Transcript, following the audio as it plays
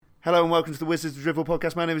Hello and welcome to the Wizards of Drivel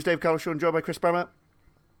podcast. My name is Dave Carlshaw and joined by Chris Brammer.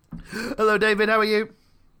 Hello, David. How are you?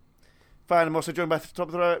 Fine. I'm also joined by the top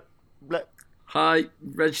of the row. Hi.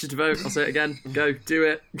 Register to vote. I'll say it again. Go. Do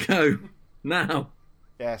it. Go. Now.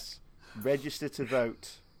 Yes. Register to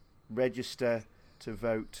vote. Register to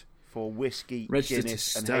vote for whiskey, Register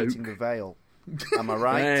Guinness, to and Stoke. hating the Vale. Am I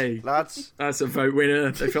right, Hey. lads? That's a vote winner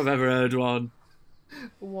if I've ever heard one.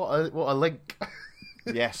 What a link.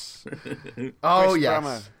 Yes. Oh, Chris yes.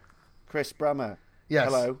 Brammer. Chris Brammer. Yes.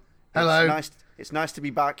 Hello. Hello. It's nice to be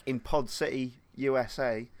back in Pod City,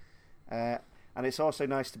 USA. And it's also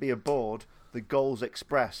nice to be aboard the Goals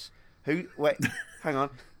Express. Wait, hang on.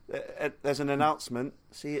 There's an announcement.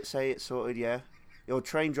 Say it sorted, yeah. Your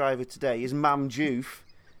train driver today is Mame Diouf.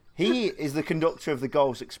 He is the conductor of the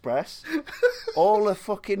Goals Express. All a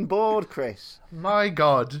fucking board, Chris. My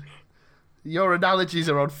God. Your analogies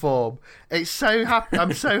are on form. It's so happy.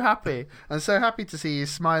 I'm so happy. I'm so happy to see his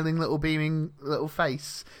smiling little beaming little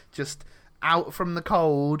face just out from the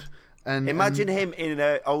cold. And imagine him in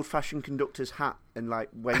an old-fashioned conductor's hat and like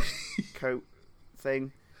waistcoat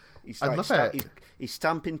thing. He's I'd love it. He's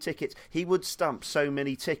stamping tickets. He would stamp so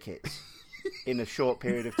many tickets in a short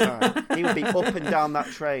period of time. He would be up and down that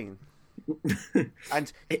train.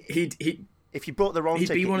 And if you bought the wrong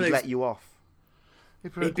ticket, he'd let you off.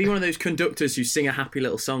 He'd be one of those conductors who sing a happy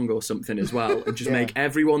little song or something as well and just make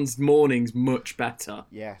everyone's mornings much better.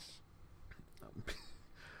 Yes.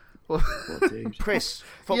 What a dude. Chris,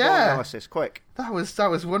 football analysis, quick. That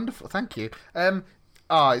was wonderful. Thank you.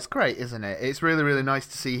 It's great, isn't it? It's really, really nice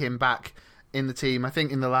to see him back in the team. I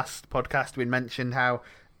think in the last podcast we mentioned how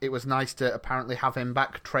it was nice to apparently have him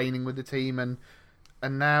back training with the team, and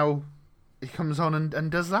now he comes on and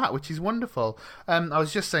does that, which is wonderful. I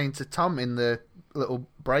was just saying to Tom in the little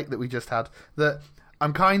break that we just had that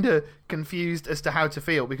I'm kind of confused as to how to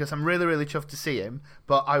feel, because I'm really, really chuffed to see him,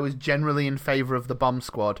 but I was generally in favour of the bomb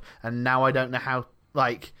squad, and now I don't know how.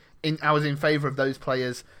 I was in favour of those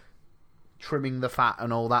players trimming the fat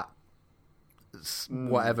and all that,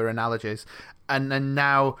 whatever analogies, and then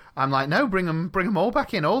now I'm like, no, bring them all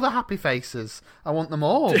back in, all the happy faces. I want them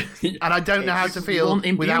all, and I don't know how to feel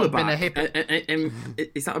without being a hippie.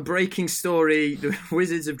 Is that a breaking story? The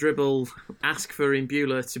Wizards of Dribble ask for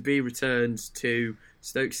Imbula to be returned to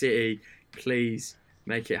Stoke City. Please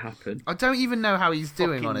make it happen. I don't even know how he's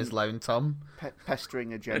doing on his loan, Tom.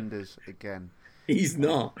 Pestering agendas again. He's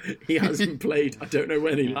not. He hasn't played. I don't know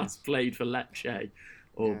when he last played for Lecce,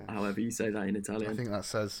 or however you say that in Italian. I think that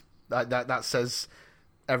says that says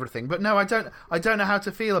everything. But no, I don't know how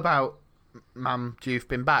to feel about Mame Diouf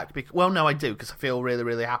being back. Well, no, I do, because I feel really,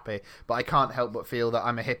 really happy. But I can't help but feel that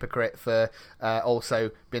I'm a hypocrite for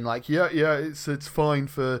also being like, it's fine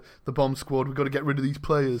for the bomb squad. We've got to get rid of these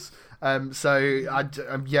players. Whatever.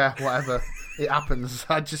 It happens.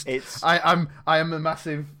 I am a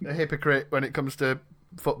massive hypocrite when it comes to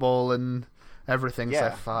football and everything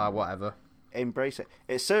so far. Whatever. Embrace it.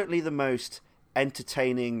 It's certainly the most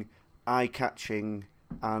entertaining, eye-catching,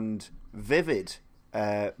 and vivid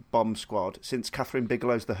bomb squad since Catherine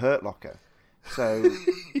Bigelow's The Hurt Locker. So,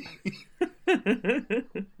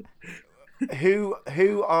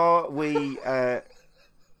 who are we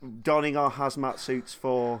donning our hazmat suits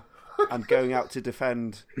for and going out to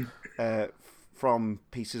defend from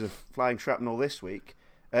pieces of flying shrapnel this week?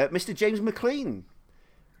 Mr. James McClean.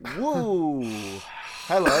 Woo!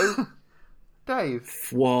 Hello. Dave.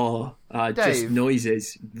 Whoa. Just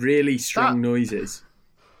noises. Really strong noises.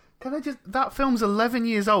 That film's 11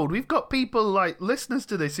 years old. We've got people, listeners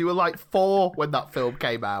to this who were 4 when that film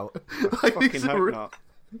came out. I fucking hope not.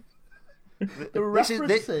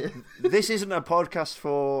 This isn't a podcast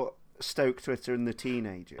for Stoke Twitter and the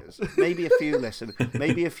teenagers. Maybe a few listen.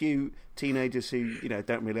 Maybe a few teenagers who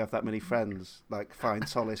don't really have that many friends find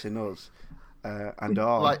solace in us and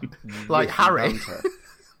are like Harry.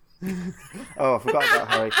 Oh, I forgot about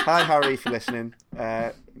Harry. Hi, Harry, if you're listening.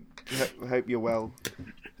 Hope you're well.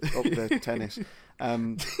 Up the tennis.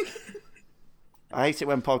 I hate it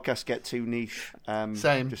when podcasts get too niche.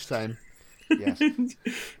 Same. Yes.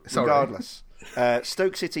 Regardless.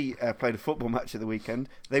 Stoke City played a football match at the weekend.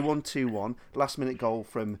 They won 2-1. Last minute goal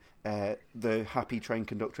from the happy train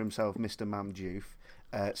conductor himself, Mr. Mame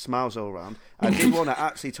Diouf. Smiles all round. I did want to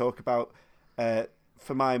actually talk about,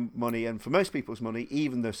 for my money and for most people's money,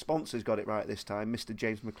 even the sponsors got it right this time, Mr.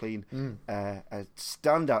 James McClean, a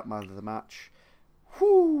standout man of the match.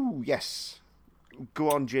 Whoo! Yes.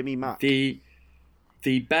 Go on, Jimmy Mack. The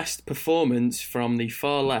best performance from the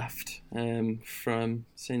far left from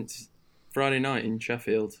since Friday night in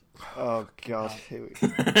Sheffield. Oh God!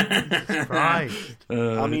 Right.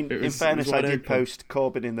 I mean, in fairness, I did post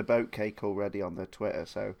Corbyn in the boat cake already on the Twitter,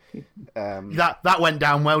 so that went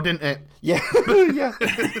down well, didn't it? yeah, yeah.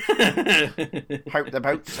 Hope the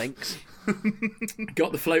boat sinks.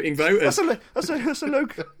 Got the floating voters. That's a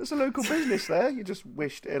local business there. You just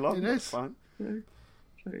wished it along. It is. Fine.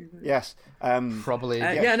 Yes. Probably.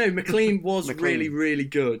 McClean was really, really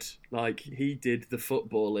good. Like, he did the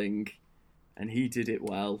footballing, and he did it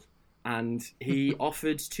well. And he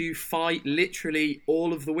offered to fight literally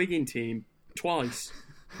all of the Wigan team twice,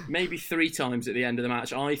 maybe 3 times at the end of the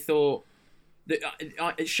match. I thought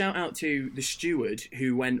that shout out to the steward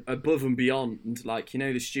who went above and beyond. Like,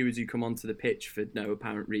 the stewards who come onto the pitch for no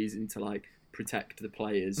apparent reason to like protect the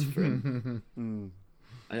players from.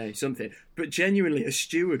 I know, something. But genuinely, a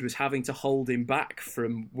steward was having to hold him back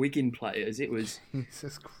from Wigan players. It was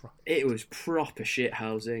Jesus Christ. It was proper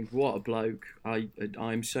shithousing. What a bloke.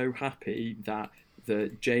 I'm so happy that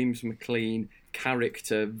the James McClean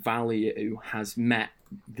character value has met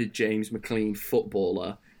the James McClean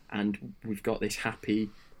footballer, and we've got this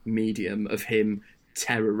happy medium of him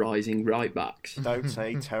terrorising right backs. Don't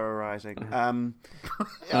say terrorising. I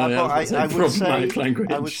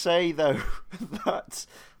would say though that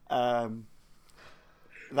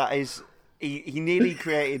that is he nearly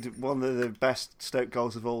created one of the best Stoke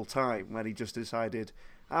goals of all time when he just decided,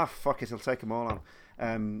 fuck it, I'll take them all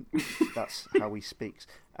on. That's how he speaks.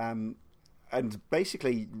 And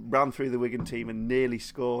basically ran through the Wigan team and nearly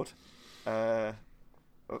scored.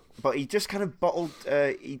 But he just kind of bottled.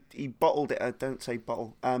 He bottled it. Don't say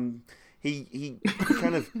bottle. He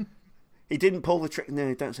kind of. He didn't pull the trigger.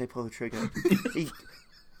 No, don't say pull the trigger.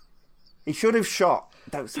 He should have shot.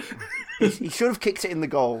 He should have kicked it in the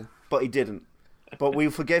goal, but he didn't. But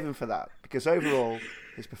we'll forgive him for that because overall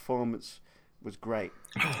his performance was great.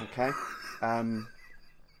 Okay.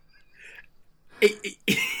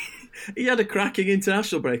 He had a cracking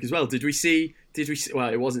international break as well. Did we see?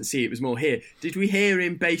 Well, it wasn't see. It was more hear. Did we hear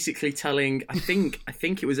him basically telling? I think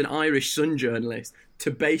it was an Irish Sun journalist to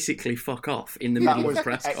basically fuck off in the middle of the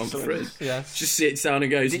press conference. Yes. Just sits down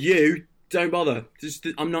and goes, "You don't bother.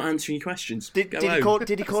 I'm not answering your questions." Did he call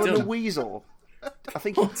him a weasel? I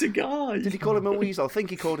think. What a guy! Did he call him a weasel? I think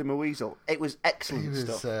he called him a weasel. It was excellent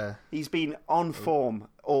stuff. He's been on form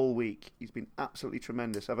all week. He's been absolutely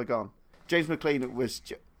tremendous. Have I gone? James McClean was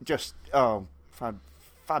just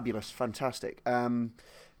fabulous, fantastic.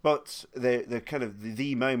 But the kind of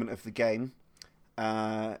the moment of the game,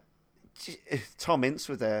 Tom Ince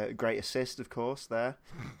with a great assist, of course. There,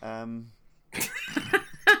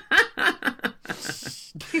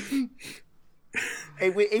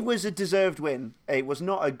 it was a deserved win. It was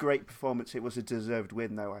not a great performance. It was a deserved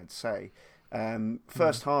win, though, I'd say.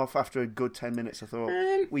 First half, after a good 10 minutes, I thought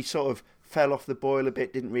we sort of fell off the boil a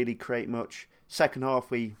bit, didn't really create much. Second half,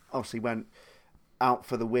 we obviously went out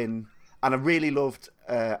for the win. And I really loved,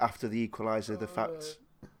 after the equaliser, the fact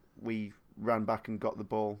we ran back and got the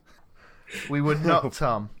ball. We would not,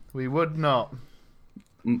 Tom. We would not.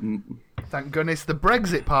 Mm-mm. Thank goodness the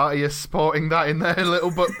Brexit Party is sporting that in their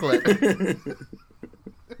little booklet.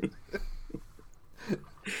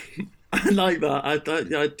 I like that.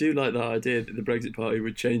 I do like that idea that the Brexit Party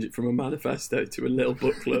would change it from a manifesto to a little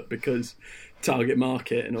booklet because target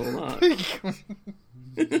market and all that.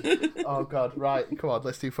 Oh God! Right, come on,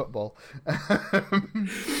 let's do football.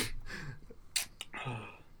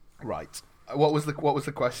 Right. What was the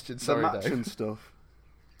question? Sorry, the match Dave. and stuff.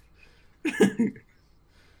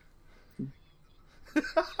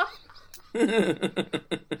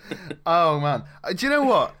 Oh man, do you know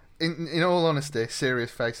what? In all honesty,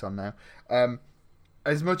 serious face on now.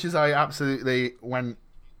 As much as I absolutely went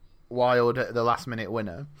wild at the last minute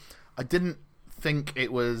winner, I didn't think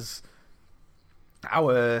it was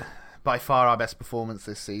by far our best performance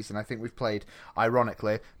this season. I think we've played,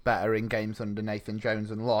 ironically, better in games under Nathan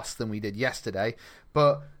Jones and lost than we did yesterday.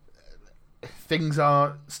 But things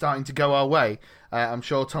are starting to go our way. I'm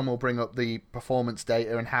sure Tom will bring up the performance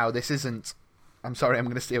data and how this isn't... I'm sorry, I'm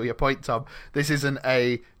going to steal your point, Tom. This isn't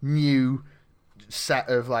a new set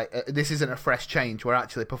of, this isn't a fresh change. We're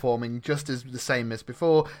actually performing just as the same as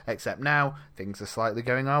before, except now things are slightly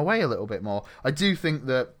going our way a little bit more. I do think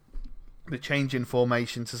that the change in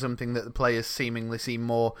formation to something that the players seemingly seem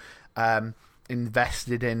more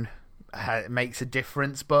invested in makes a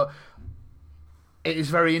difference, but it is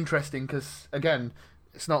very interesting because, again,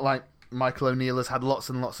 it's not like Michael O'Neill has had lots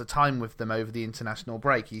and lots of time with them over the international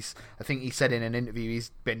break. I think he said in an interview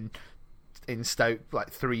he's been in Stoke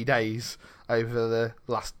 3 days over the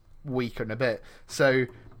last week and a bit. So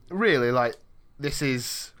really, this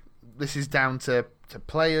is down to to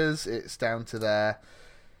players. It's down to their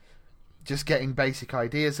just getting basic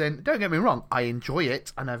ideas in. Don't get me wrong, I enjoy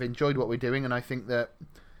it, and I've enjoyed what we're doing, and I think that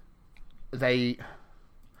I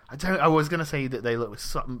was going to say that they look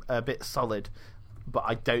a bit solid, but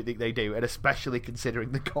I don't think they do, and especially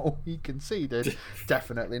considering the goal he conceded,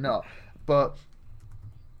 definitely not. But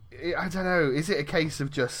I don't know, is it a case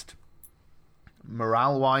of just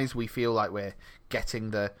morale-wise we feel like we're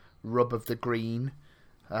getting the rub of the green,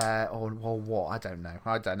 or what? I don't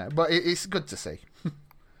know, but it's good to see.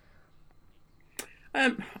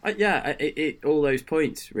 All those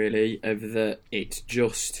points really of it's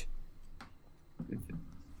just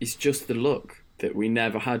the look that we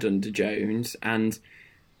never had under Jones, and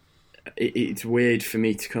it's weird for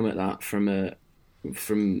me to come at that from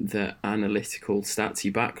the analytical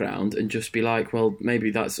statsy background and just be like, well,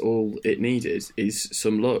 maybe that's all it needed is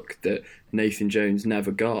some luck that Nathan Jones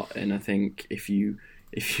never got. And I think if you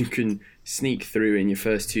can sneak through in your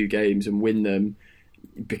first 2 games and win them,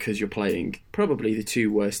 because you're playing probably the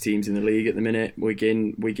 2 worst teams in the league at the minute,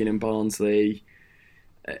 Wigan and Barnsley.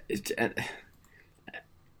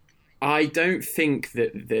 I don't think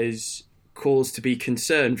that there's cause to be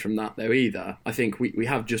concerned from that though either. I think we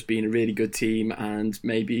have just been a really good team, and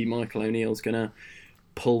maybe Michael O'Neill's going to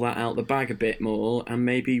pull that out the bag a bit more, and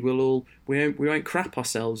maybe we won't crap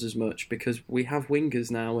ourselves as much because we have wingers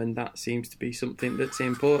now, and that seems to be something that's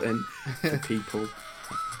important for people.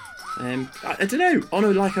 I don't know, on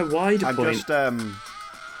a wider point.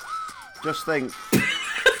 Just think,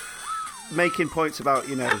 making points about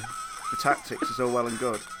the tactics is all well and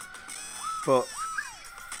good, but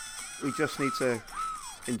we just need to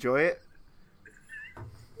enjoy it.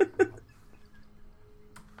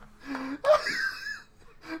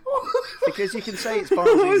 Because you can say it's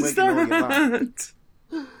Barnsley and Wigan all you like,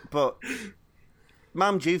 but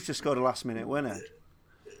Mame Diouf just scored a last-minute winner.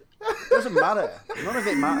 It doesn't matter. None of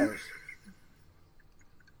it matters.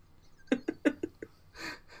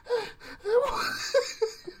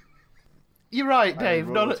 You're right, Dave.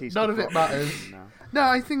 None of it matters. No,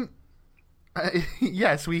 I think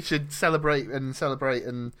yes, we should celebrate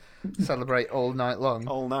all night long.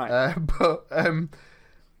 All night. But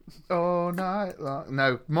all night long.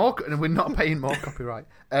 No, we're not paying more copyright.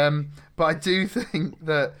 But I do think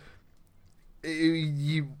that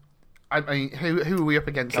I mean, who are we up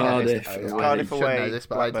against? Cardiff. Cardiff away,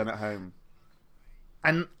 Blackburn at home.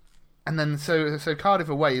 And then so Cardiff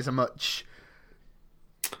away is a much.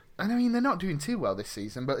 I mean, they're not doing too well this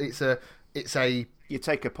season, but it's a. You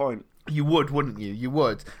take a point. You would, wouldn't you? You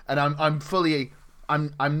would, and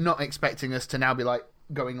I'm not expecting us to now be like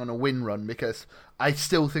going on a win run, because I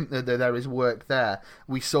still think that there is work there.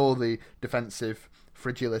 We saw the defensive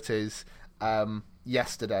fragilities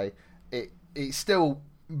yesterday. It's still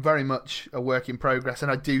very much a work in progress,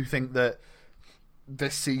 and I do think that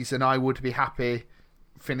this season I would be happy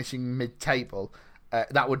finishing mid-table.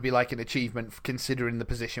 That would be like an achievement considering the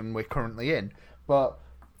position we're currently in. But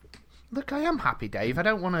look, I am happy, Dave. I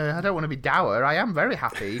don't want to be dour. I am very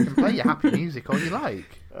happy. You can play your happy music all you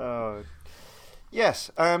like.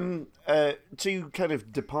 Yes. To kind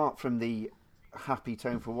of depart from the happy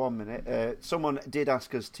tone for 1 minute, someone did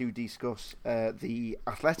ask us to discuss the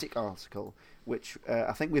Athletic article, which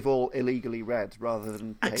I think we've all illegally read rather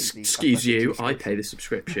than pay the Excuse you, I pay the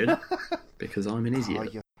subscription because I'm an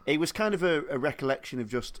idiot. It was kind of a recollection of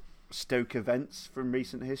just Stoke events from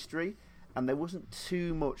recent history, and there wasn't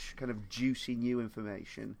too much kind of juicy new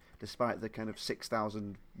information, despite the kind of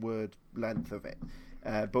 6,000 word length of it.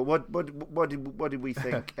 But what did we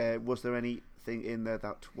think? Was there anything in there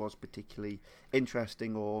that was particularly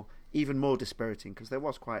interesting or even more dispiriting? Because there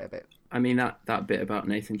was quite a bit. I mean, that bit about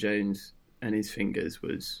Nathan Jones and his fingers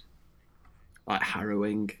was like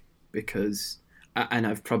harrowing, because, and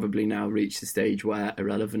I've probably now reached the stage where,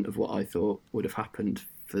 irrelevant of what I thought would have happened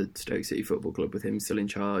for Stoke City Football Club with him still in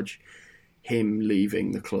charge, him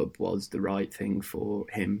leaving the club was the right thing for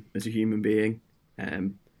him as a human being.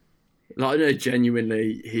 Like, no,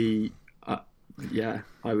 genuinely,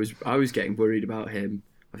 I was getting worried about him.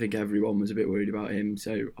 I think everyone was a bit worried about him,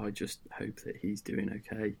 so I just hope that he's doing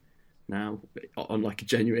okay now, on like a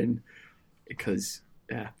genuine, because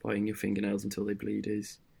biting your fingernails until they bleed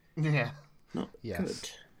is not good.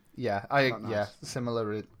 Yeah,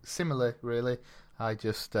 similar really. I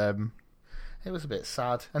just it was a bit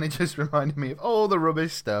sad, and it just reminded me of all the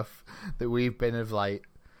rubbish stuff that we've been of late.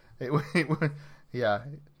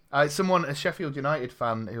 Someone, a Sheffield United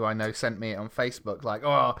fan who I know, sent me it on Facebook, like,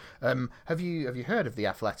 have you heard of The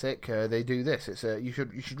Athletic? They do this. It's you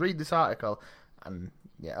should read this article. And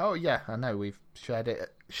I know, we've shared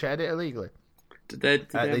it illegally. Did they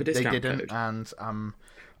have a discount didn't, code? And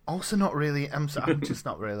Also, not really. I'm just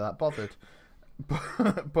not really that bothered.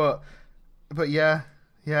 But yeah.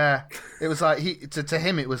 It was like to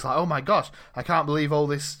him. It was like, oh my gosh, I can't believe all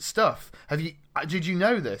this stuff. Did you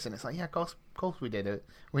know this? And it's like, yeah, of course we did it.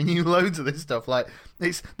 We knew loads of this stuff. Like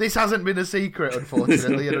this hasn't been a secret,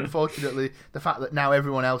 unfortunately, and unfortunately, the fact that now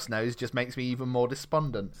everyone else knows just makes me even more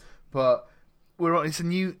despondent. But it's a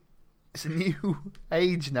new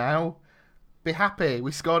age now. Be happy.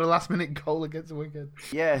 We scored a last-minute goal against Wigan.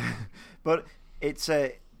 Yeah, but it's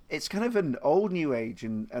kind of an old new age,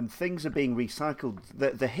 and things are being recycled.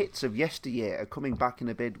 The hits of yesteryear are coming back in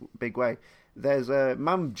a big way. There's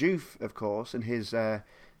Mame Diouf, of course, and his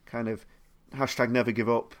kind of hashtag never give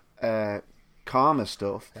up karma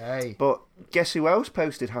stuff. Hey. But guess who else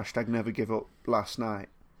posted hashtag never give up last night?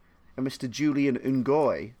 And Mr. Julian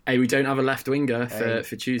Ngoy. Hey, we don't have a left winger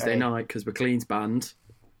for Tuesday night because McClean's banned.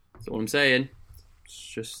 That's all I'm saying. It's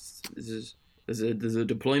just there's a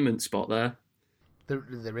deployment spot there.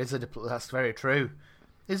 There is that's very true.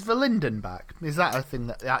 Is Verlinden back? Is that a thing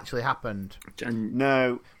that actually happened?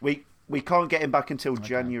 No, we can't get him back until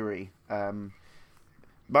January.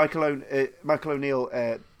 Michael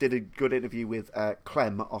O'Neill did a good interview with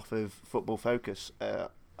Clem off of Football Focus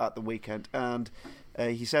at the weekend, and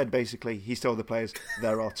he said basically he's told the players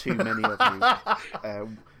there are too many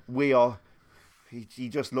of you. He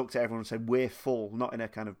just looked at everyone and said we're full, not in a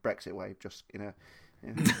kind of Brexit way, just in a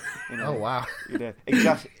oh wow, in an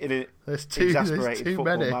exasperated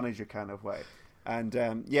football manager kind of way. And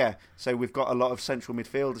so we've got a lot of central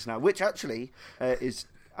midfielders now, which actually is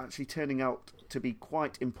actually turning out to be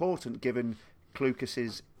quite important given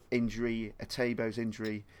Clucas's injury, Atebo's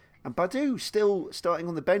injury, and Badu still starting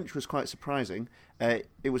on the bench was quite surprising.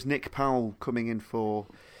 It was Nick Powell coming in for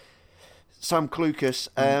Sam Clucas.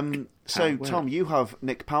 So Tom, you have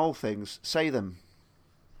Nick Powell things. Say them.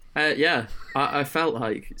 I felt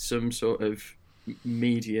like some sort of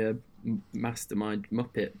media mastermind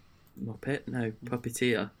puppeteer,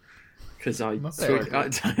 because I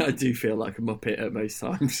do feel like a muppet at most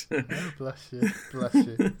times. Oh, bless you.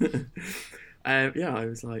 I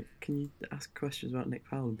was like, can you ask questions about Nick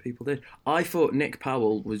Powell? And people did. I thought Nick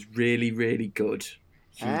Powell was really, really good.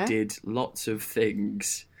 He did lots of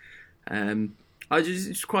things.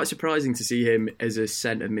 It's quite surprising to see him as a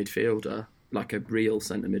centre midfielder, like a real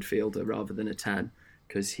centre midfielder rather than a 10,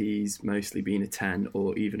 because he's mostly been a 10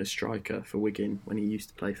 or even a striker for Wigan when he used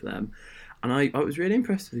to play for them. And I was really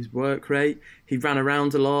impressed with his work rate. He ran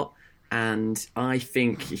around a lot, and I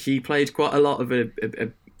think he played quite a lot of a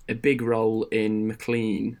big role in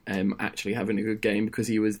McClean actually having a good game, because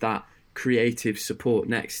he was that creative support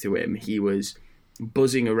next to him. He was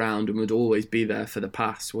buzzing around and would always be there for the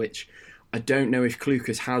pass, which I don't know if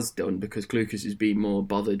Clucas has done, because Clucas has been more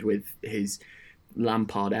bothered with his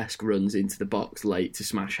Lampard-esque runs into the box late to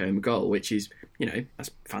smash home a goal, which is,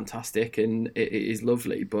 that's fantastic and it is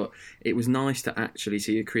lovely. But it was nice to actually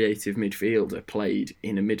see a creative midfielder played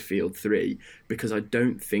in a midfield three, because I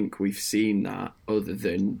don't think we've seen that other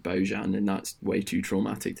than Bojan, and that's way too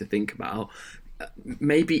traumatic to think about.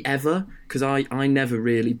 Maybe ever, because I never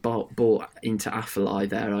really bought into Afellay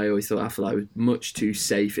there. I always thought Afellay was much too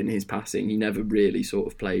safe in his passing. He never really sort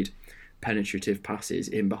of played penetrative passes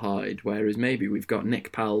in behind, whereas maybe we've got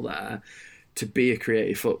Nick Powell there to be a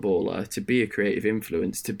creative footballer, to be a creative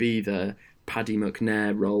influence, to be the Paddy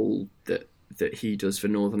McNair role that he does for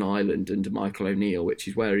Northern Ireland under Michael O'Neill, which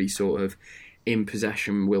is where he sort of in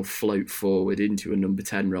possession will float forward into a number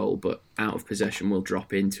 10 role, but out of possession will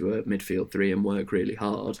drop into a midfield three and work really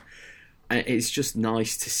hard. It's just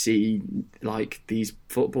nice to see like these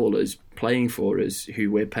footballers playing for us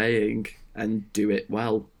who we're paying and do it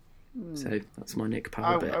well. So that's my Nick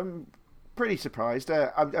Powell bit. I'm pretty surprised.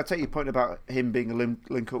 I take your point about him being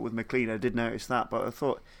a link up with McClean. I did notice that, but I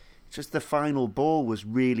thought just the final ball was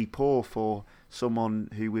really poor for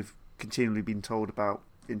someone who we've continually been told about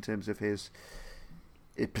in terms of his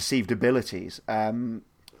perceived abilities. And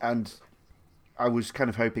I was kind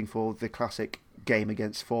of hoping for the classic game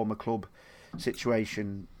against former club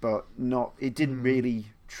situation, but it didn't really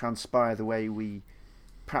transpire the way we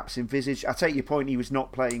perhaps envisaged. I take your point, he was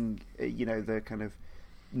not playing the kind of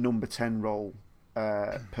number 10 role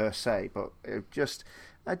per se, but I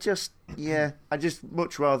just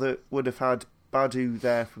much rather would have had Badu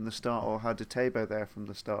there from the start or had Atebo there from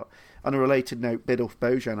the start. On a related note, Bidulf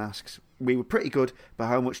Bojan asks, we were pretty good, but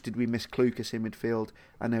how much did we miss Clucas in midfield?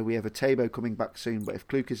 I know we have Atebo coming back soon, but if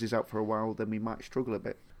Clucas is out for a while, then we might struggle a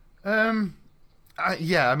bit. I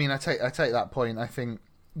take that point. I think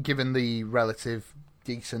given the relative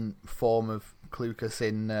decent form of Clucas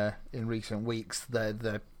in recent weeks,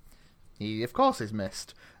 he of course is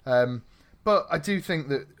missed. But I do think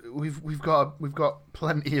that we've got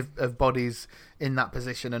plenty of bodies in that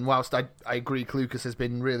position, and whilst I agree Lucas has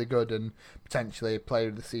been really good and potentially a player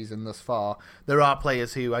of the season thus far, there are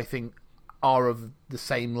players who I think are of the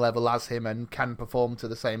same level as him and can perform to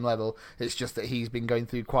the same level. It's just that he's been going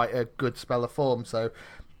through quite a good spell of form. So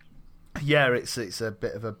yeah, it's a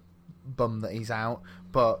bit of a bum that he's out,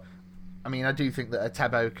 but I mean I do think that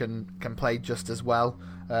Atebo can play just as well.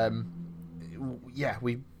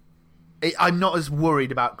 I'm not as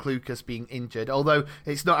worried about Klukas being injured, although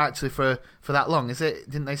it's not actually for that long, is it?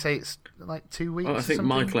 Didn't they say it's like 2 weeks? Well, I think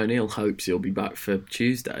Michael O'Neill hopes he'll be back for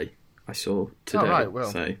Tuesday. I saw today. Oh, right,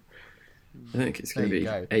 well. So I think it's going to be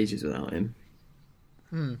ages without him.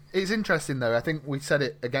 It's interesting, though. I think we said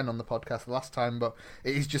it again on the podcast last time, but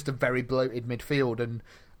it is just a very bloated midfield, and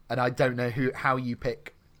I don't know how you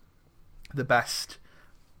pick the best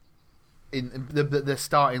in the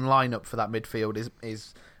starting lineup for that midfield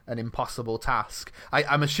is an impossible task.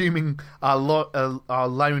 I'm assuming our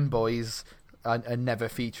lone boys are never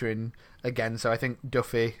featuring again, so I think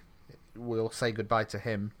Duffy will say goodbye to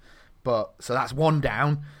him. But so that's one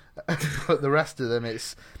down, but the rest of them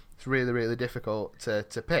it's really, really difficult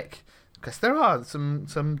to pick because there are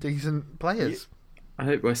some decent players. I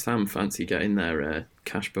hope West Ham fancy getting their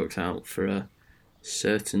cash books out for a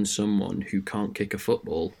certain someone who can't kick a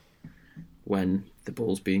football when the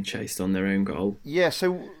ball's being chased on their own goal. Yeah,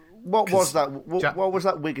 so what was that? What was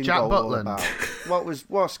that Wigan Jack goal Butland. all about?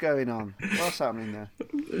 What's going on? What's happening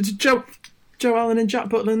there? Joe Allen and Jack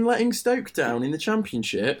Butland letting Stoke down in the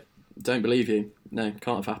Championship? Don't believe you. No,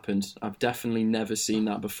 can't have happened. I've definitely never seen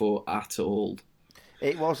that before at all.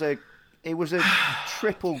 It was a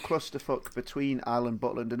triple clusterfuck between Allen,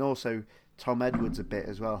 Butland, and also Tom Edwards a bit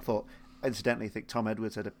as well. I think Tom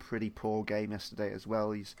Edwards had a pretty poor game yesterday as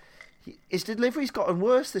well. His delivery's gotten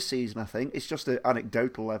worse this season, I think. It's just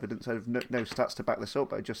anecdotal evidence. I have no stats to back this up,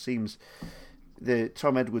 but it just seems the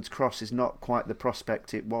Tom Edwards cross is not quite the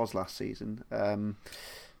prospect it was last season.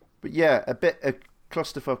 But yeah, a bit of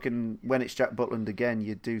clusterfuck, and when it's Jack Butland again,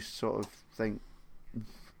 you do sort of think,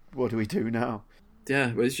 what do we do now?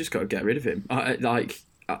 Yeah, well, it's just got to get rid of him.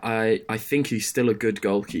 I think he's still a good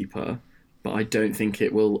goalkeeper, but I don't think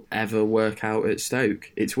it will ever work out at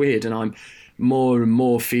Stoke. It's weird, and I'm more and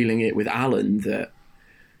more feeling it with Allen that,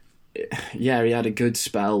 yeah, he had a good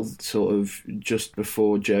spell sort of just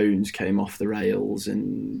before Jones came off the rails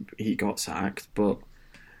and he got sacked, but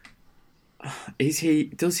does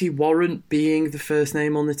he warrant being the first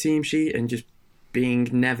name on the team sheet and just being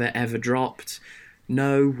never ever dropped?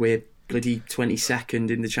 No, we're bloody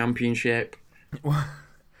 22nd in the Championship.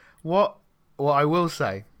 What I will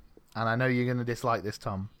say, and I know you're going to dislike this,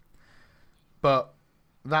 Tom, but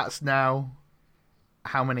that's now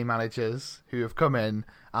how many managers who have come in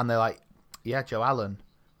and they're like, yeah, Joe Allen,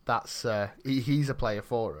 that's he's a player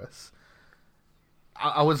for us.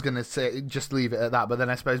 I was going to say just leave it at that, but then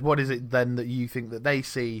I suppose what is it then that you think that they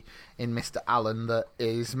see in Mr. Allen that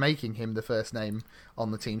is making him the first name on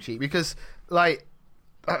the team sheet? Because like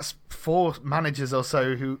that's 4 managers or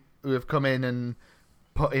so who have come in and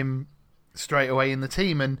put him straight away in the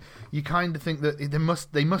team, and you kind of think that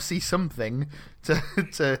they must see something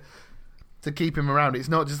to keep him around. It's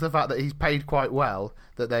not just the fact that he's paid quite well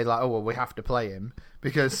that they're like, oh well, we have to play him,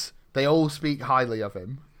 because they all speak highly of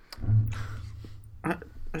him. I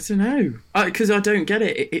don't know, because I don't get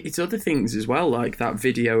it. It's other things as well, like that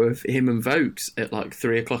video of him and Vokes at like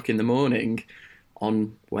 3:00 in the morning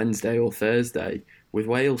on Wednesday or Thursday with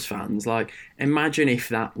Wales fans. Like, imagine if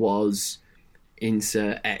that was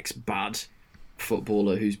insert ex-bad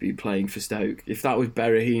footballer who's been playing for Stoke. If that was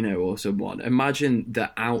Berahino or someone, imagine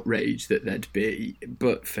the outrage that there'd be.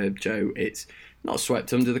 But for Joe, it's not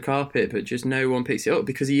swept under the carpet, but just no one picks it up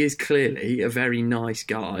because he is clearly a very nice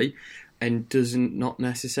guy and doesn't not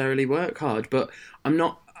necessarily work hard. But I'm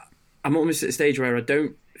almost at a stage where I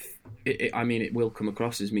don't. I mean, it will come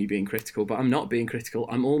across as me being critical, but I'm not being critical.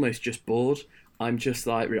 I'm almost just bored. I'm just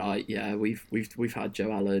like, right, yeah, we've had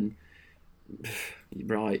Joe Allen.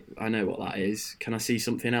 Right, I know what that is. Can I see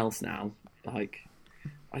something else now? Like,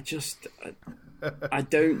 I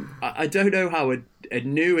don't know how a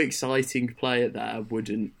new exciting player there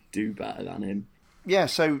wouldn't do better than him. Yeah,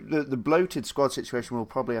 so the bloated squad situation will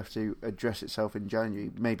probably have to address itself in January.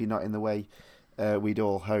 Maybe not in the way we'd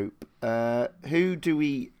all hope. Who do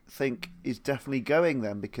we think is definitely going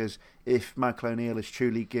then? Because if Michael O'Neill is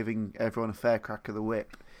truly giving everyone a fair crack of the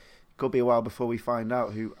whip, it could be a while before we find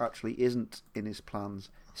out who actually isn't in his plans.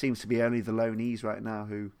 Seems to be only the loanees right now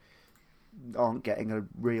who aren't getting a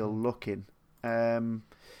real look in.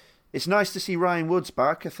 It's nice to see Ryan Woods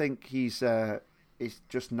back. I think he's it's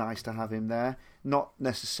just nice to have him there. Not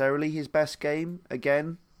necessarily his best game.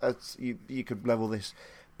 Again, you could level this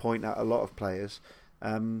point at a lot of players.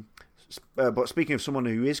 But speaking of someone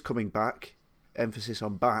who is coming back, emphasis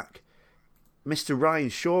on back, Mr. Ryan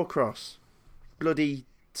Shawcross, bloody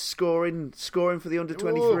scoring for the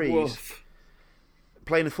under-23s,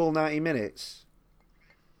 playing a full 90 minutes.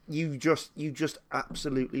 You just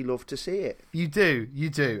absolutely love to see it. You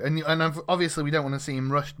do, and obviously we don't want to see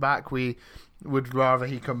him rushed back. We would rather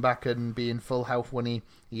he come back and be in full health when he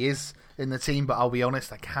is in the team. But I'll be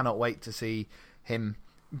honest, I cannot wait to see him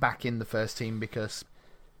back in the first team because,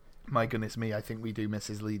 my goodness me, I think we do miss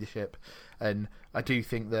his leadership, and I do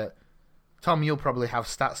think that Tom, you'll probably have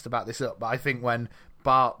stats to back this up, but I think when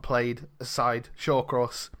Bart played aside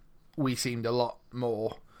Shawcross, we seemed a lot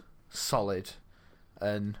more solid.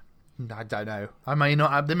 And I don't know. There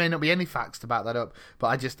may not be any facts to back that up,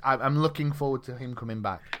 but I'm looking forward to him coming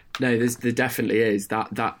back. No, there definitely is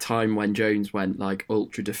that time when Jones went like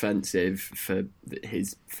ultra defensive for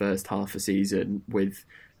his first half a season with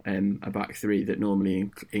a back three that normally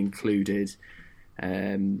included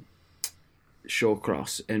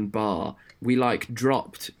Shawcross and Barr. We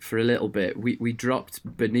dropped for a little bit. We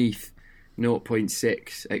dropped beneath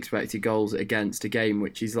 0.6 expected goals against a game,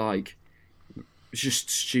 which is just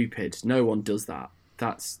stupid. No one does that.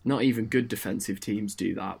 That's not even good defensive teams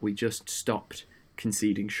do that. We just stopped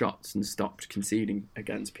conceding shots and stopped conceding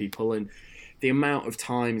against people. And the amount of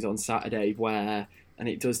times on Saturday where, and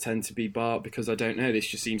it does tend to be Bart, because I don't know, this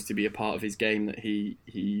just seems to be a part of his game that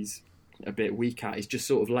he's a bit weak at. He just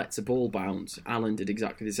sort of lets a ball bounce. Alan did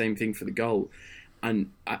exactly the same thing for the goal.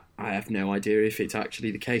 And I have no idea if it's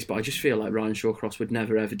actually the case, but I just feel like Ryan Shawcross would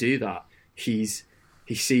never ever do that. He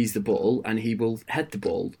sees the ball and he will head the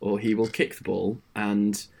ball or he will kick the ball,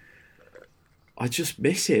 and I just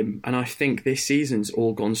miss him. And I think this season's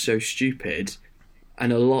all gone so stupid,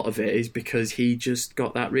 and a lot of it is because he just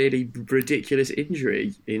got that really ridiculous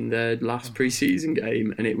injury in the last pre-season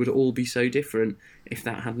game, and it would all be so different if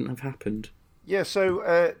that hadn't have happened. Yeah,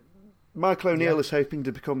 so Michael O'Neill is hoping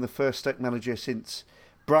to become the first Stoke manager since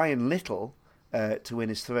Brian Little to win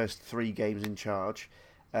his first 3 games in charge.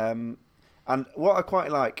 And what I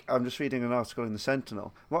quite like, I'm just reading an article in the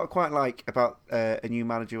Sentinel, what I quite like about a new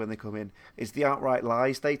manager when they come in is the outright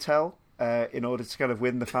lies they tell in order to kind of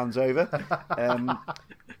win the fans over.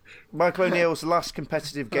 Michael O'Neill's last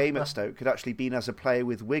competitive game at Stoke had actually been as a player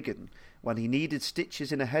with Wigan when he needed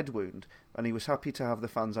stitches in a head wound, and he was happy to have the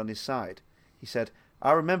fans on his side. He said,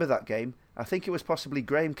 "I remember that game. I think it was possibly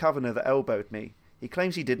Graham Kavanagh that elbowed me. He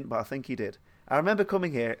claims he didn't, but I think he did. I remember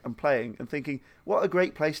coming here and playing and thinking, what a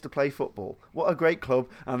great place to play football. What a great club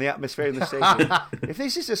and the atmosphere in the stadium." If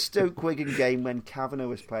this is a Stoke Wigan game when Kavanagh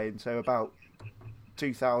was playing, so about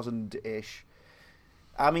 2000-ish,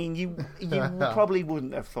 I mean, you probably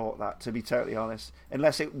wouldn't have thought that, to be totally honest,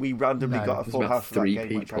 unless we randomly got a full house for that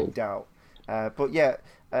game, which I doubt. But yeah,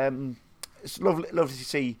 it's lovely to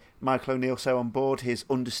see Michael O'Neill so on board. His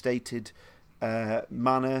understated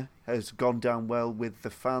manner has gone down well with the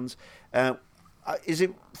fans. Is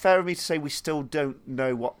it fair of me to say we still don't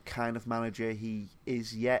know what kind of manager he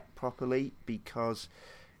is yet properly because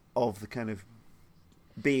of the kind of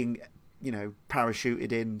being,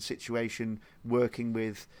 parachuted in situation, working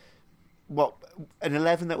with an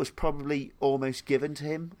 11 that was probably almost given to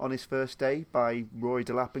him on his first day by Roy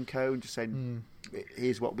Delap and co, and just saying,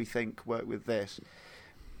 here's what we think, work with this.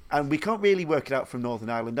 And we can't really work it out from Northern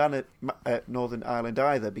Ireland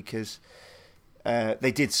either, because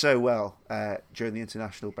they did so well during the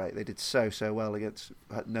international break. They did so well against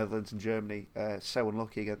Netherlands and Germany. So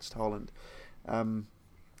unlucky against Holland.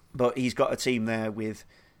 But he's got a team there with,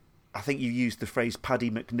 I think you used the phrase Paddy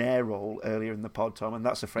McNair role earlier in the pod, Tom, and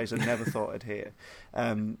that's a phrase I never thought I'd hear.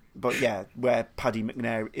 But yeah, where Paddy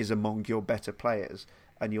McNair is among your better players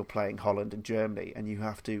and you're playing Holland and Germany, and you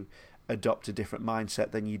have to adopt a different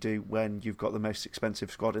mindset than you do when you've got the most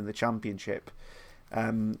expensive squad in the Championship.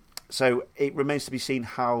 So it remains to be seen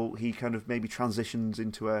how he kind of maybe transitions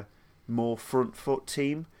into a more front foot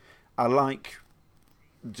team. I like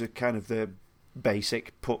the kind of the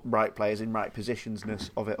basic put right players in right positionsness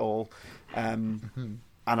of it all. And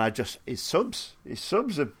his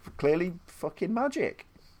subs are clearly fucking magic.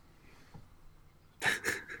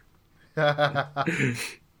 I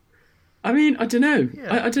mean, I don't know.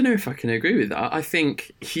 Yeah. I don't know if I can agree with that. I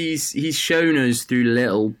think he's shown us through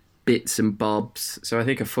little bits and bobs. So I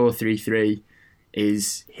think a 4-3-3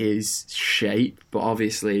 is his shape, but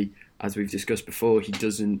obviously, as we've discussed before, he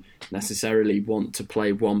doesn't necessarily want to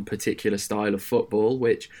play one particular style of football,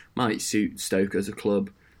 which might suit Stoke as a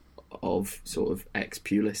club of sort of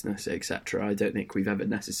ex-Pulisness, etc. I don't think we've ever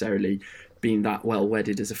necessarily been that well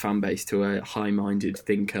wedded as a fan base to a high-minded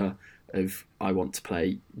thinker of I want to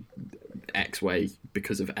play X way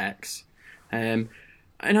because of X. And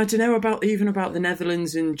I don't know about the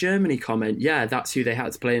Netherlands and Germany comment. Yeah, that's who they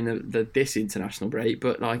had to play in this international break.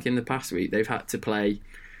 But like in the past week, they've had to play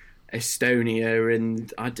Estonia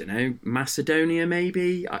and I don't know, Macedonia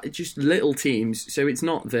maybe. Just little teams. So it's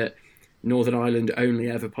not that Northern Ireland only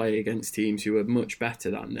ever play against teams who are much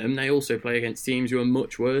better than them. They also play against teams who are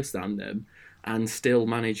much worse than them and still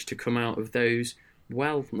manage to come out of those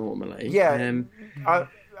well normally. Yeah,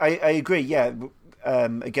 I agree. Yeah,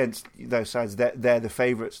 against those sides, they're the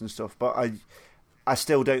favourites and stuff. But I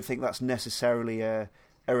still don't think that's necessarily a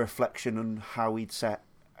reflection on how he'd set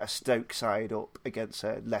a Stoke side up against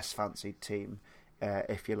a less fancied team,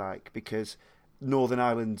 if you like, because Northern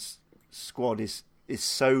Ireland's squad is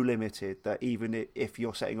so limited that even if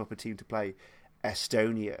you're setting up a team to play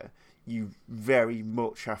Estonia, you very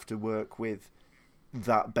much have to work with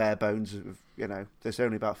that bare bones of, there's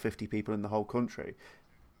only about 50 people in the whole country,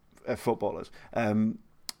 footballers.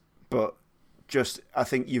 But just, I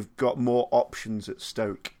think you've got more options at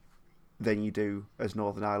Stoke than you do as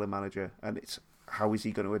Northern Ireland manager, and it's how is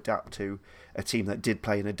he going to adapt to a team that did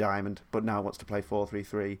play in a diamond but now wants to play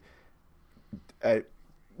 4-3-3,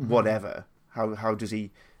 whatever. How does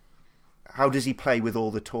he play with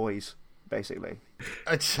all the toys, basically?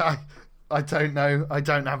 I don't know. I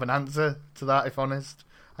don't have an answer to that, if honest.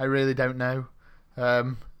 I really don't know.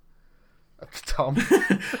 Tom?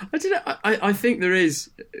 I don't know. I think there is,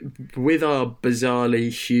 with our bizarrely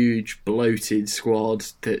huge, bloated squad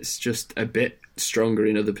that's just a bit stronger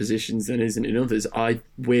in other positions than isn't in others, I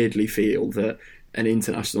weirdly feel that an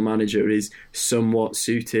international manager is somewhat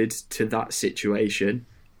suited to that situation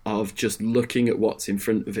of just looking at what's in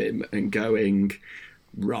front of him and going,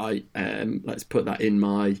 right, let's put that in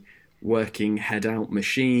my working head out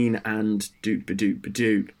machine and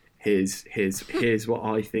doop-a-doop-a-doop. Here's what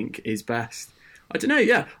I think is best. I don't know,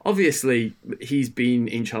 yeah. Obviously, he's been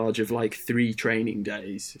in charge of like 3 training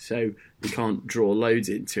days, so we can't draw loads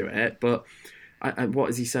into it. But what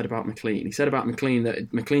has he said about McClean? He said about McClean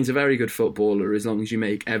that McClean's a very good footballer as long as you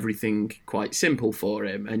make everything quite simple for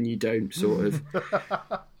him and you don't sort of...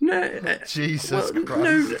 No, Jesus Christ.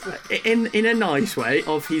 No, in a nice way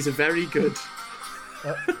of he's a very good...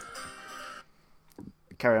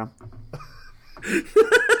 Carry on.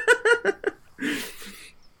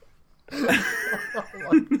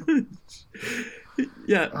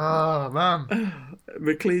 Yeah. Oh, man.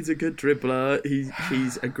 McClean's a good dribbler.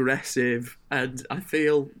 He's aggressive, and I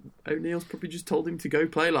feel O'Neill's probably just told him to go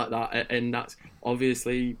play like that, and that's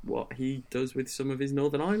obviously what he does with some of his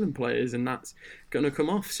Northern Ireland players, and that's going to come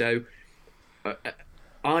off. So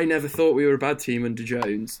I never thought we were a bad team under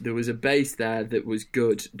Jones. There was a base there that was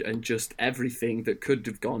good, and just everything that could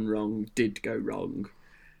have gone wrong did go wrong.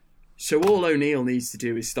 So all O'Neill needs to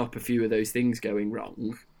do is stop a few of those things going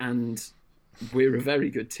wrong, and we're a very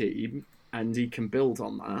good team, and he can build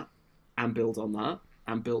on that, and build on that,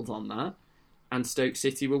 and build on that, and Stoke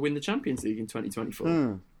City will win the Champions League in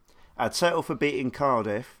 2024. I'd settle for beating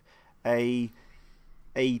Cardiff. A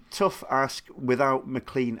tough ask without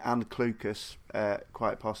McClean and Clucas,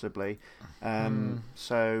 quite possibly.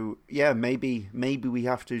 So yeah, maybe we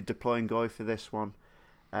have to deploy Ngoy for this one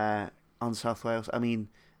on South Wales. I mean,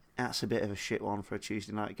 that's a bit of a shit one for a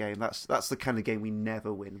Tuesday night game. That's the kind of game we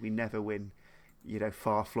never win. We never win,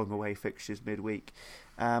 far flung away fixtures midweek.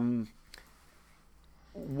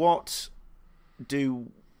 What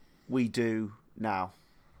do we do now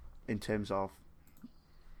in terms of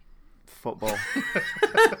football?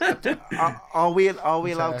 Are we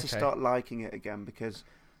allowed to start liking it again? Because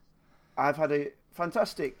I've had a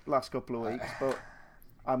fantastic last couple of weeks, but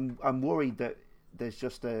I'm worried that there's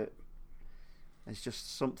just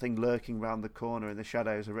something lurking around the corner in the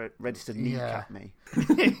shadows, ready to kneecap me.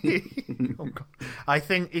 Oh, God. I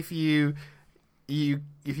think if you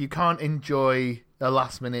can't enjoy a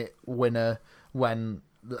last minute winner when,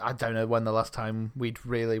 I don't know when the last time we'd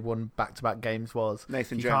really won back-to-back games was.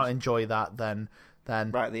 Nathan Jones. You can't enjoy that, then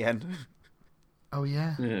right at the end. Oh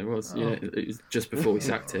yeah. Yeah, it was. Yeah, it was just before we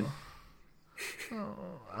sacked him.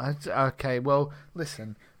 Okay, well,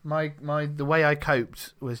 listen. The way I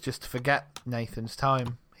coped was just to forget Nathan's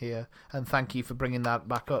time here, and thank you for bringing that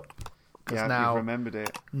back up. Yeah, now you've remembered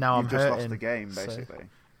it. Now you've I'm just hurting, lost the game, basically.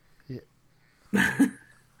 So, yeah.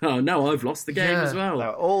 Oh, no, I've lost the game as well.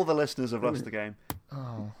 No, all the listeners have lost the game.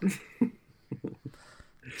 Oh.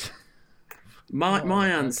 My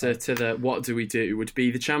answer to the what do we do would be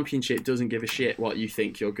the Championship doesn't give a shit what you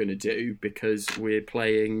think you're going to do, because we're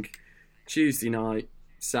playing Tuesday night,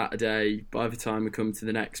 Saturday. By the time we come to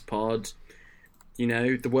the next pod, You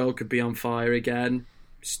know, the world could be on fire again.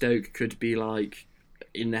 Stoke could be like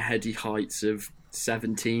in the heady heights of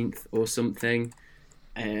 17th or something.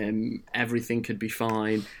 Everything could be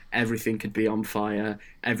fine. Everything could be on fire.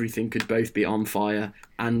 Everything could both be on fire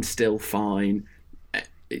and still fine.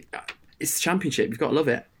 It's the Championship. You've got to love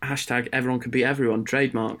it. Hashtag everyone can beat everyone.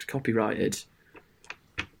 Trademarked, copyrighted.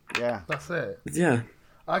 Yeah, that's it. Yeah,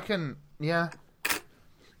 I can. Yeah.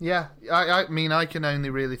 I mean, I can only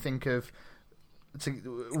really think of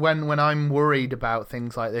when I'm worried about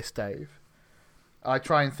things like this, Dave. I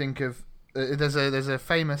try and think of there's a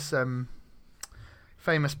famous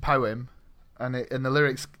poem, and the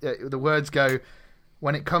lyrics, the words go,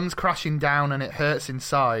 "When it comes crashing down and it hurts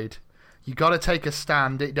inside, you gotta take a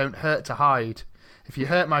stand. It don't hurt to hide. If you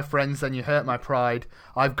hurt my friends, then you hurt my pride.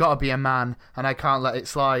 I've gotta be a man, and I can't let it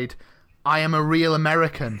slide. I am a real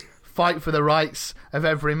American. Fight for the rights of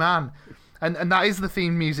every man." And that is the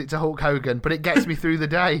theme music to Hulk Hogan, but it gets me through the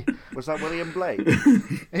day. Was that William Blake?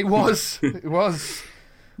 It was.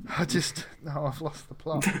 I've lost the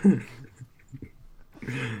plot.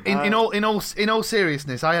 In all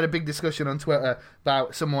seriousness, I had a big discussion on Twitter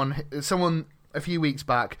about someone a few weeks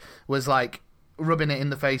back was like rubbing it in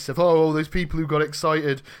the face of, all those people who got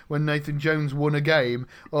excited when Nathan Jones won a game,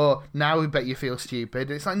 or now we bet you feel stupid.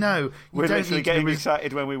 It's like, no, we're literally getting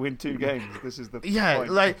excited when we win 2 games. This is the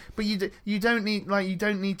point. But you don't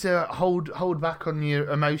need to hold back on your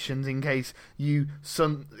emotions in case we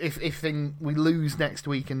lose next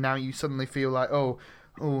week and now you suddenly feel like,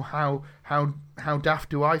 how daft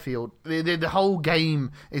do I feel? The whole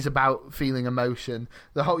game is about feeling emotion.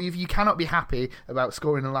 If you cannot be happy about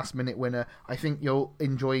scoring a last minute winner, I think you're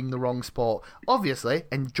enjoying the wrong sport. Obviously,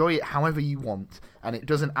 enjoy it however you want, and it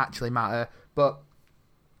doesn't actually matter. But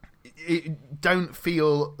don't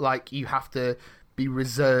feel like you have to be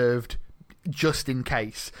reserved just in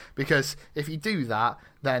case, because if you do that,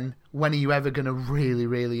 then when are you ever going to really,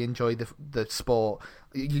 really enjoy the sport?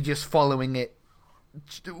 You're just following it.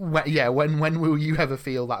 Yeah, when will you ever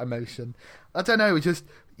feel that emotion? I don't know.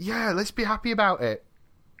 Let's be happy about it.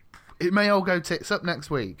 It may all go tits up next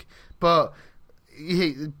week, but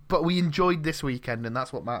we enjoyed this weekend, and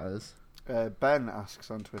that's what matters. Ben asks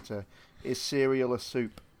on Twitter, is cereal a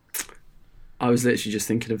soup? I was literally just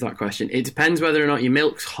thinking of that question. It depends whether or not your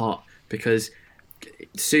milk's hot, because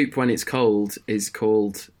soup when it's cold is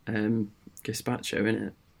called gazpacho, isn't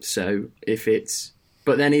it? So if it's...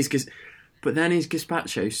 But then is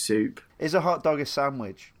gazpacho soup. Is a hot dog a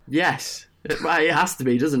sandwich? Yes. It has to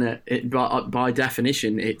be, doesn't it? By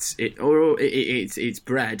definition, it's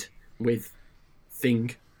bread with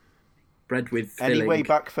bread with filling. Anyway,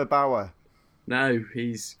 back for Bauer. No,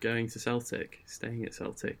 he's going to Celtic, staying at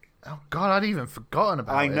Celtic. Oh God, I'd even forgotten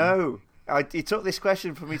about him. I know. He took this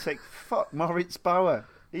question from me to say, fuck, Moritz Bauer.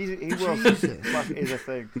 He was is a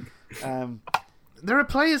thing. There are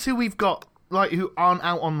players who we've got who aren't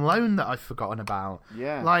out on loan that I've forgotten about.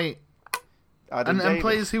 Yeah. And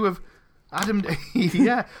players who have Adam.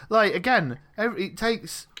 Yeah. Again, it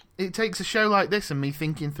takes a show like this and me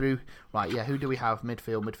thinking through. Right. Yeah. Who do we have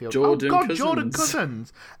midfield? Jordan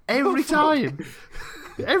Cousins. Every time.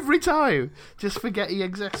 Every time. Just forget he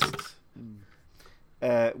exists.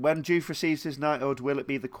 When Diouf receives his knighthood, will it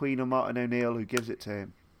be the Queen or Martin O'Neill who gives it to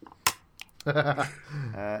him?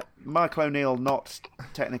 Michael O'Neill, not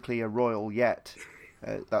technically a royal yet.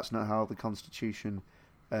 That's not how the Constitution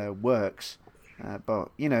works. But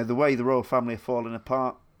the way the royal family are falling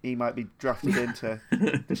apart, he might be drafted in to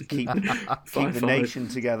just keep the nation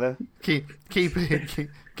together. Give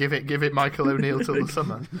it Michael O'Neill till the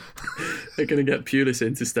summer. They're going to get Pulis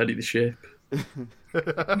in to steady the ship.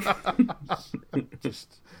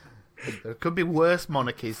 There could be worse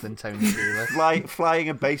monarchies than Tony Pulis. Flying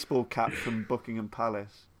a baseball cap from Buckingham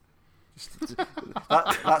Palace.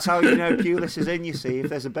 That's how you know Pulis is in, you see, if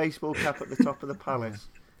there's a baseball cap at the top of the palace.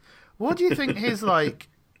 What do you think his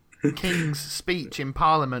King's speech in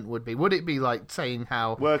Parliament would be? Would it be saying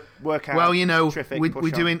how work out? Well,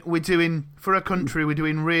 we're doing for a country, we're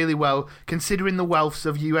doing really well considering the wealths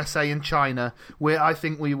of USA and China. I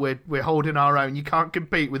think we're holding our own. You can't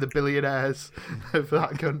compete with the billionaires of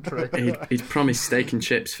that country. He'd promised steak and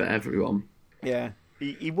chips for everyone. Yeah,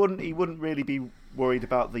 he wouldn't really be worried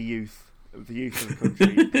about the youth of the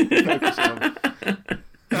country. Focusing on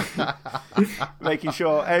making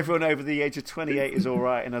sure everyone over the age of 28 is all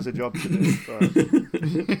right and has a job to do.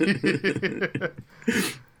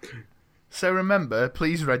 So remember,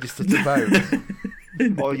 please register to vote.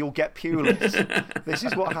 Or you'll get Pulis. This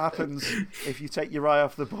is what happens if you take your eye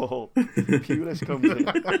off the ball. Pulis comes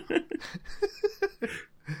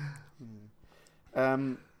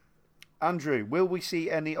in. Andrew, will we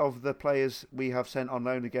see any of the players we have sent on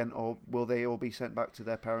loan again, or will they all be sent back to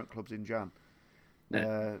their parent clubs in Jan?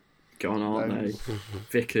 Gone, aren't they?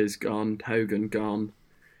 Vickers gone, Hogan gone,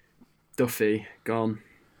 Duffy gone.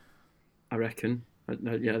 I reckon.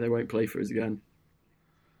 Yeah, they won't play for us again.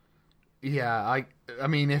 Yeah, I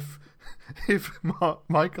mean, if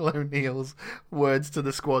Michael O'Neill's words to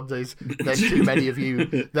the squad is "there's too many of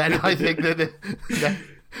you," then I think that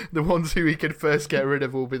the ones who we can first get rid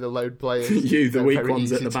of will be the loan players. You, the weak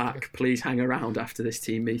ones at the back, please hang around after this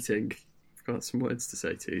team meeting. I've got some words to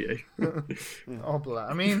say to you.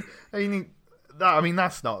 I mean,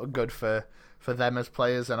 that's not good for them as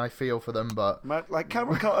players, and I feel for them. But like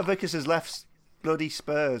Cameron Carter-Vickers has left bloody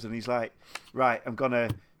Spurs, and he's like, right, I'm gonna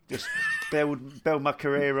just build my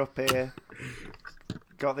career up here.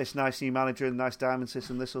 Got this nice new manager and nice diamond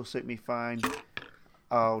system. This will suit me fine.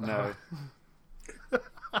 Oh no.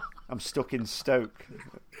 I'm stuck in Stoke.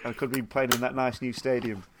 I could be playing in that nice new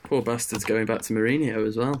stadium. Poor bastard's going back to Mourinho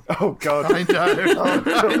as well. Oh God! I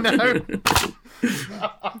know.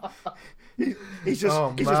 He's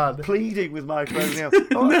just pleading with Michael O'Neill.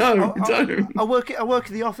 Don't. I'll work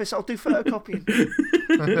in the office. I'll do photocopying.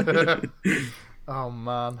 Oh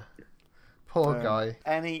man, poor guy.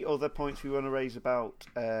 Any other points we want to raise about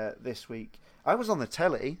this week? I was on the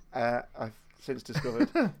telly. I've since discovered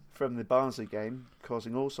from the Barnsley game,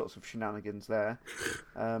 causing all sorts of shenanigans there.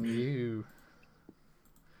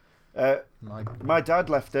 My dad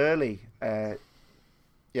left early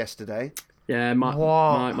yesterday. Yeah,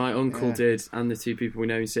 my uncle did, and the two people we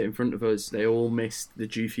know who sit in front of us, they all missed the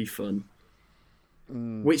Diouf fun.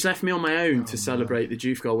 Which left me on my own to celebrate the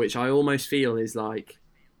Diouf goal, which I almost feel is like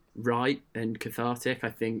right and cathartic. I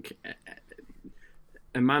think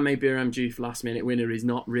a Mame Diouf last minute winner is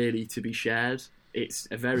not really to be shared. It's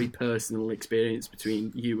a very personal experience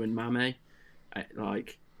between you and Mame.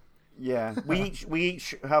 We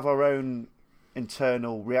each have our own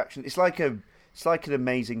internal reaction. It's like an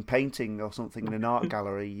amazing painting or something in an art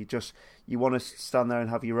gallery. You want to stand there and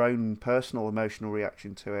have your own personal emotional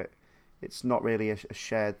reaction to it. It's not really a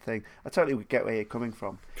shared thing. I totally get where you're coming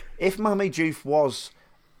from. If Mame Diouf was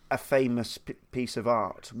a famous piece of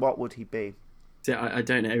art, what would he be? See, I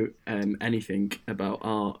don't know anything about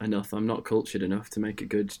art enough. I'm not cultured enough to make a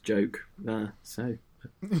good joke there. So,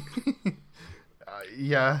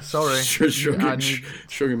 yeah, sorry.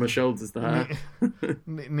 Shrugging my shoulders there.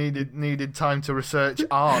 Needed time to research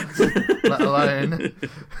art, let alone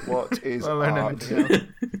what is art.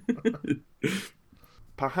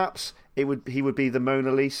 Perhaps he would be the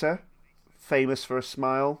Mona Lisa, famous for a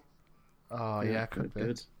smile. Oh yeah, could be.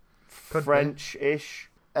 Good. French-ish.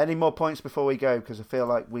 Any more points before we go? Because I feel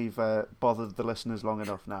like we've bothered the listeners long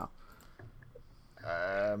enough now.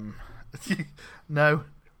 No.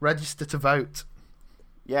 Register to vote.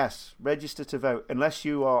 Yes, register to vote. Unless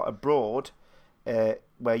you are abroad,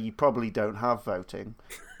 where you probably don't have voting.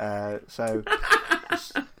 So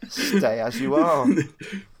stay as you are.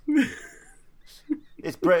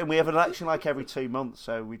 It's Britain. We have an election like every 2 months,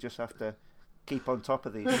 so we just have to keep on top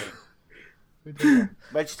of these things.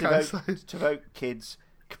 Register to vote, kids.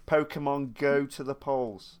 Pokemon Go to the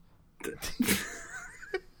polls.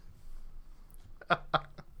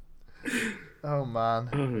 Oh man.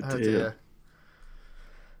 Oh dear.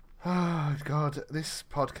 Oh god, this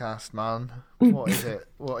podcast, man. What is it?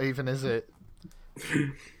 What even is it?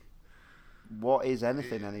 What is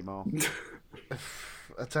anything anymore?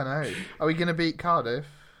 I don't know. Are we going to beat Cardiff?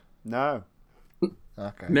 No.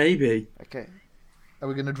 Okay. Maybe. Okay. Are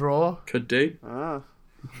we going to draw? Could do.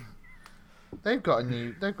 They've got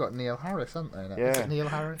Neil Harris, haven't they? Yeah. Is it Neil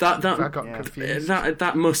Harris? I got confused.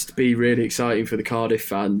 That must be really exciting for the Cardiff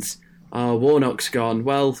fans. Warnock's gone.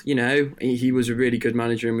 Well, you know, he was a really good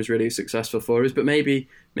manager and was really successful for us. But maybe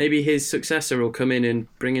his successor will come in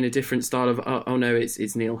and bring in a different style of. Oh no,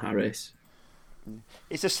 it's Neil Harris.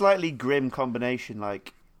 It's a slightly grim combination,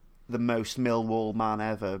 like the most Millwall man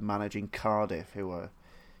ever managing Cardiff, who are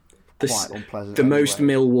quite unpleasant. The most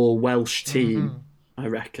Millwall Welsh team, I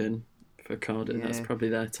reckon, for Cardiff. Yeah. That's probably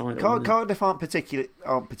their title. Cardiff aren't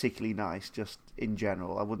particularly nice, just in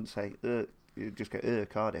general. I wouldn't say you just go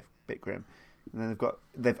Cardiff, bit grim. And then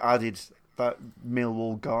they've added that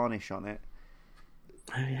Millwall garnish on it.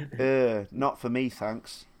 Oh yeah. Not for me,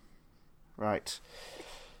 thanks. Right.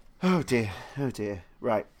 Oh dear.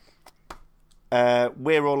 Right.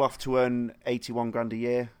 We're all off to earn 81 grand a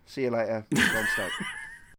year. See you later. Go on, Stoke.